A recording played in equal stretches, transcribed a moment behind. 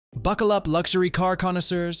Buckle up, luxury car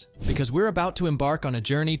connoisseurs, because we're about to embark on a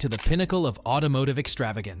journey to the pinnacle of automotive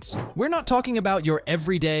extravagance. We're not talking about your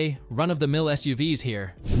everyday, run-of-the-mill SUVs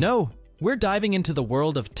here. No, we're diving into the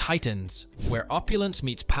world of titans, where opulence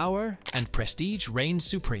meets power and prestige reigns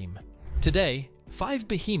supreme. Today, 5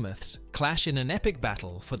 behemoths clash in an epic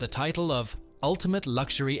battle for the title of Ultimate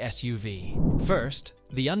Luxury SUV. First,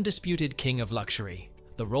 the undisputed king of luxury,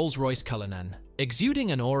 the Rolls Royce Cullinan.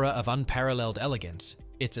 Exuding an aura of unparalleled elegance,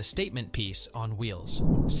 it's a statement piece on wheels.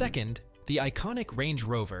 Second, the iconic Range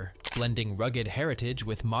Rover, blending rugged heritage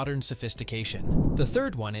with modern sophistication. The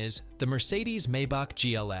third one is the Mercedes Maybach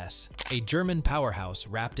GLS, a German powerhouse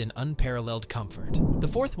wrapped in unparalleled comfort. The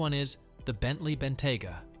fourth one is the Bentley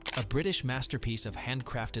Bentayga, a British masterpiece of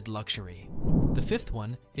handcrafted luxury. The fifth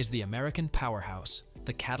one is the American powerhouse,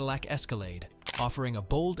 the Cadillac Escalade, offering a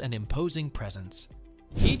bold and imposing presence.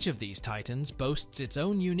 Each of these titans boasts its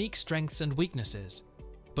own unique strengths and weaknesses,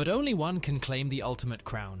 but only one can claim the ultimate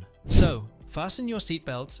crown. So, fasten your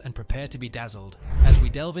seatbelts and prepare to be dazzled as we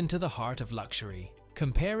delve into the heart of luxury,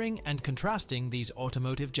 comparing and contrasting these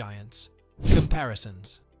automotive giants.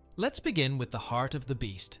 Comparisons. Let's begin with the heart of the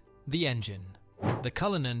beast, the engine. The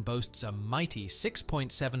Cullinan boasts a mighty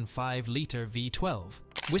 6.75-liter V12,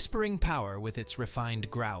 whispering power with its refined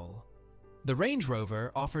growl. The Range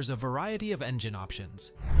Rover offers a variety of engine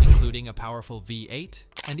options, including a powerful V8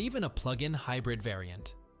 and even a plug-in hybrid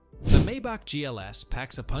variant. The Maybach GLS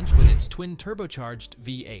packs a punch with its twin-turbocharged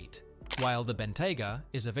V8, while the Bentayga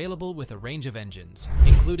is available with a range of engines,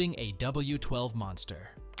 including a W12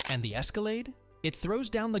 monster. And the Escalade? It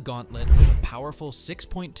throws down the gauntlet with a powerful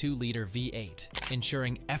 6.2-liter V8,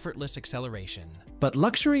 ensuring effortless acceleration. But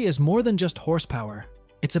luxury is more than just horsepower.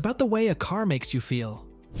 It's about the way a car makes you feel.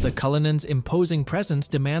 The Cullinan's imposing presence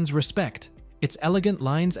demands respect. Its elegant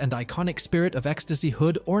lines and iconic Spirit of Ecstasy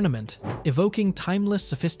hood ornament, evoking timeless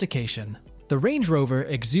sophistication. The Range Rover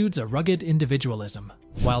exudes a rugged individualism,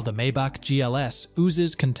 while the Maybach GLS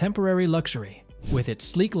oozes contemporary luxury, with its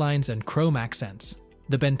sleek lines and chrome accents.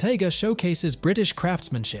 The Bentayga showcases British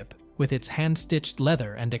craftsmanship, with its hand-stitched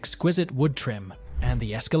leather and exquisite wood trim. And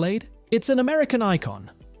the Escalade? It's an American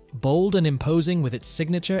icon, bold and imposing with its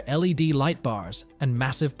signature LED light bars and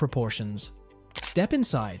massive proportions. Step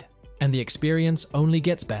inside, and the experience only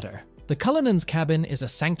gets better. The Cullinan's cabin is a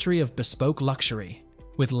sanctuary of bespoke luxury,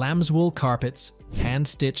 with lambswool carpets,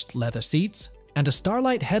 hand-stitched leather seats, and a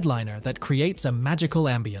starlight headliner that creates a magical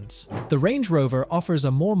ambience. The Range Rover offers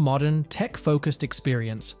a more modern, tech-focused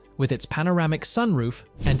experience with its panoramic sunroof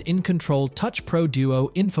and in-control Touch Pro Duo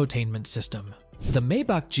infotainment system. The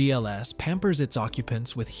Maybach GLS pampers its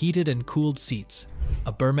occupants with heated and cooled seats,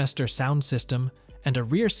 a Burmester sound system, and a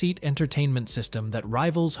rear seat entertainment system that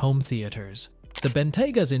rivals home theaters. The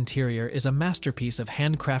Bentayga's interior is a masterpiece of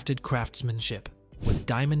handcrafted craftsmanship, with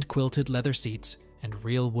diamond-quilted leather seats and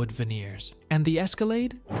real wood veneers. And the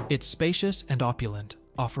Escalade? It's spacious and opulent,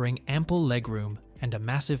 offering ample legroom and a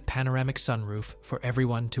massive panoramic sunroof for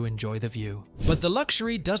everyone to enjoy the view. But the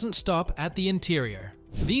luxury doesn't stop at the interior.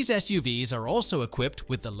 These SUVs are also equipped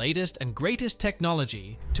with the latest and greatest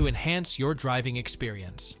technology to enhance your driving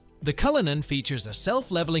experience. The Cullinan features a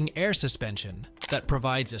self-leveling air suspension that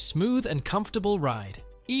provides a smooth and comfortable ride,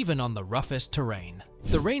 even on the roughest terrain.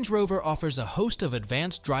 The Range Rover offers a host of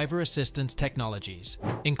advanced driver assistance technologies,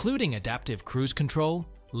 including adaptive cruise control,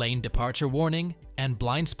 lane departure warning, and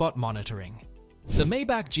blind spot monitoring. The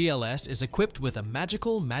Maybach GLS is equipped with a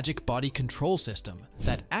magic body control system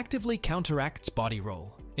that actively counteracts body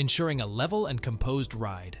roll, ensuring a level and composed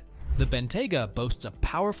ride. The Bentayga boasts a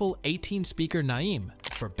powerful 18-speaker Naim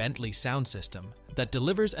for Bentley sound system that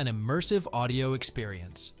delivers an immersive audio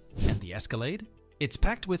experience. And the Escalade? It's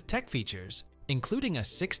packed with tech features, including a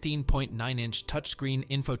 16.9-inch touchscreen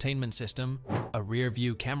infotainment system, a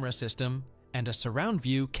rear-view camera system, and a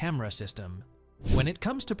surround-view camera system. When it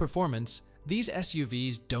comes to performance, these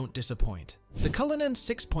SUVs don't disappoint. The Cullinan's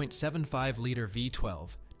 6.75-liter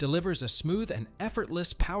V12 delivers a smooth and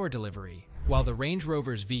effortless power delivery, while the Range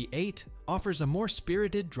Rover's V8 offers a more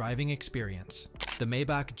spirited driving experience. The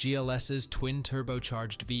Maybach GLS's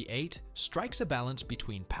twin-turbocharged V8 strikes a balance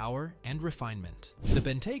between power and refinement. The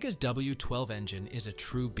Bentayga's W12 engine is a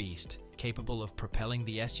true beast, capable of propelling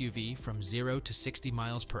the SUV from 0 to 60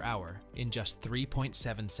 miles per hour in just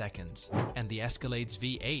 3.7 seconds. And the Escalade's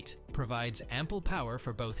V8 provides ample power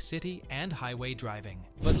for both city and highway driving.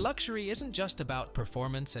 But luxury isn't just about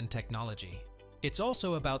performance and technology. It's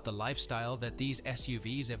also about the lifestyle that these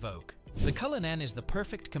SUVs evoke. The Cullinan is the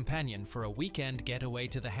perfect companion for a weekend getaway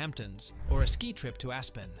to the Hamptons or a ski trip to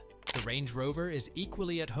Aspen. The Range Rover is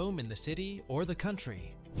equally at home in the city or the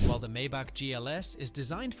country, while the Maybach GLS is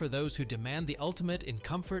designed for those who demand the ultimate in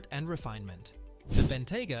comfort and refinement. The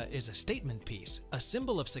Bentayga is a statement piece, a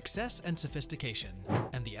symbol of success and sophistication.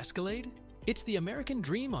 And the Escalade? It's the American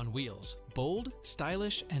dream on wheels, bold,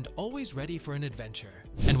 stylish, and always ready for an adventure.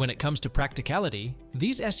 And when it comes to practicality,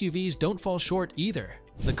 these SUVs don't fall short either.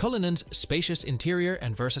 The Cullinan's spacious interior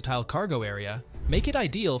and versatile cargo area make it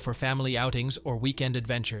ideal for family outings or weekend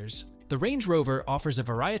adventures. The Range Rover offers a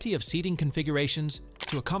variety of seating configurations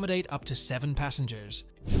to accommodate up to 7 passengers,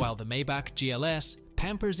 while the Maybach GLS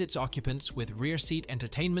pampers its occupants with rear seat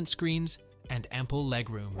entertainment screens and ample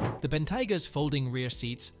legroom. The Bentayga's folding rear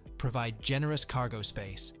seats provide generous cargo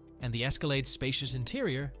space, and the Escalade's spacious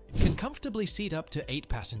interior can comfortably seat up to 8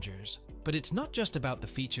 passengers. But it's not just about the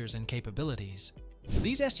features and capabilities.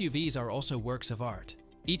 These SUVs are also works of art,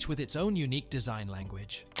 each with its own unique design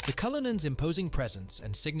language. The Cullinan's imposing presence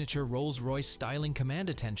and signature Rolls Royce styling command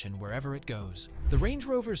attention wherever it goes. The Range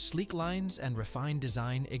Rover's sleek lines and refined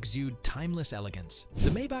design exude timeless elegance.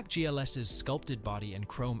 The Maybach GLS's sculpted body and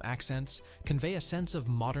chrome accents convey a sense of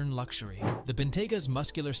modern luxury. The Bentayga's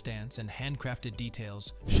muscular stance and handcrafted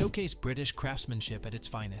details showcase British craftsmanship at its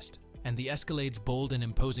finest. And the Escalade's bold and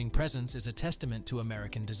imposing presence is a testament to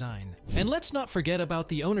American design. And let's not forget about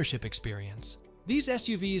the ownership experience. These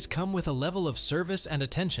SUVs come with a level of service and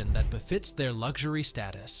attention that befits their luxury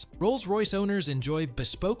status. Rolls-Royce owners enjoy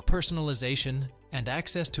bespoke personalization and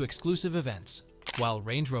access to exclusive events, while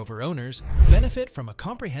Range Rover owners benefit from a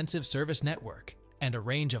comprehensive service network and a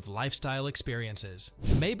range of lifestyle experiences.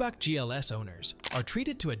 Maybach GLS owners are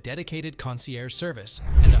treated to a dedicated concierge service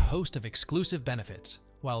and a host of exclusive benefits,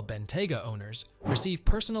 while Bentayga owners receive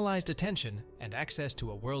personalized attention and access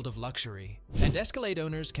to a world of luxury. And Escalade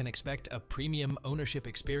owners can expect a premium ownership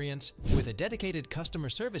experience with a dedicated customer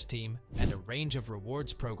service team and a range of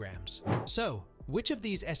rewards programs. So, which of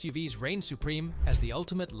these SUVs reigns supreme as the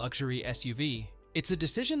ultimate luxury SUV? It's a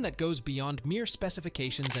decision that goes beyond mere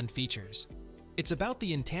specifications and features. It's about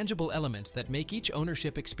the intangible elements that make each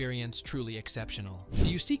ownership experience truly exceptional. Do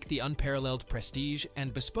you seek the unparalleled prestige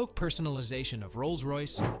and bespoke personalization of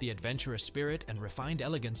Rolls-Royce, the adventurous spirit and refined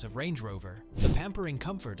elegance of Range Rover, the pampering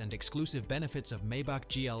comfort and exclusive benefits of Maybach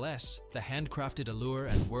GLS, the handcrafted allure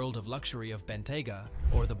and world of luxury of Bentayga,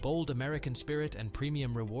 or the bold American spirit and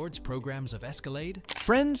premium rewards programs of Escalade?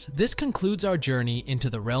 Friends, this concludes our journey into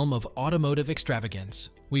the realm of automotive extravagance.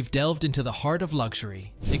 We've delved into the heart of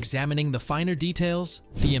luxury, examining the finer details,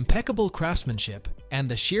 the impeccable craftsmanship, and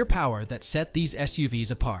the sheer power that set these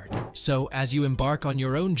SUVs apart. So, as you embark on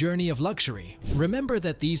your own journey of luxury, remember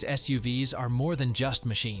that these SUVs are more than just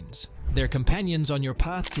machines. They're companions on your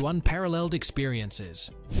path to unparalleled experiences.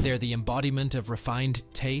 They're the embodiment of refined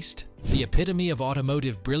taste, the epitome of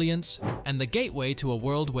automotive brilliance, and the gateway to a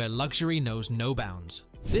world where luxury knows no bounds.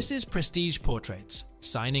 This is Prestige Portraits,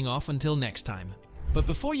 signing off until next time. But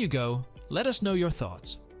before you go, let us know your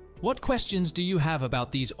thoughts. What questions do you have about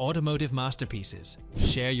these automotive masterpieces?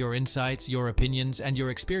 Share your insights, your opinions, and your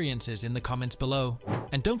experiences in the comments below.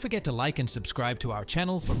 And don't forget to like and subscribe to our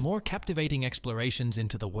channel for more captivating explorations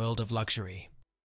into the world of luxury.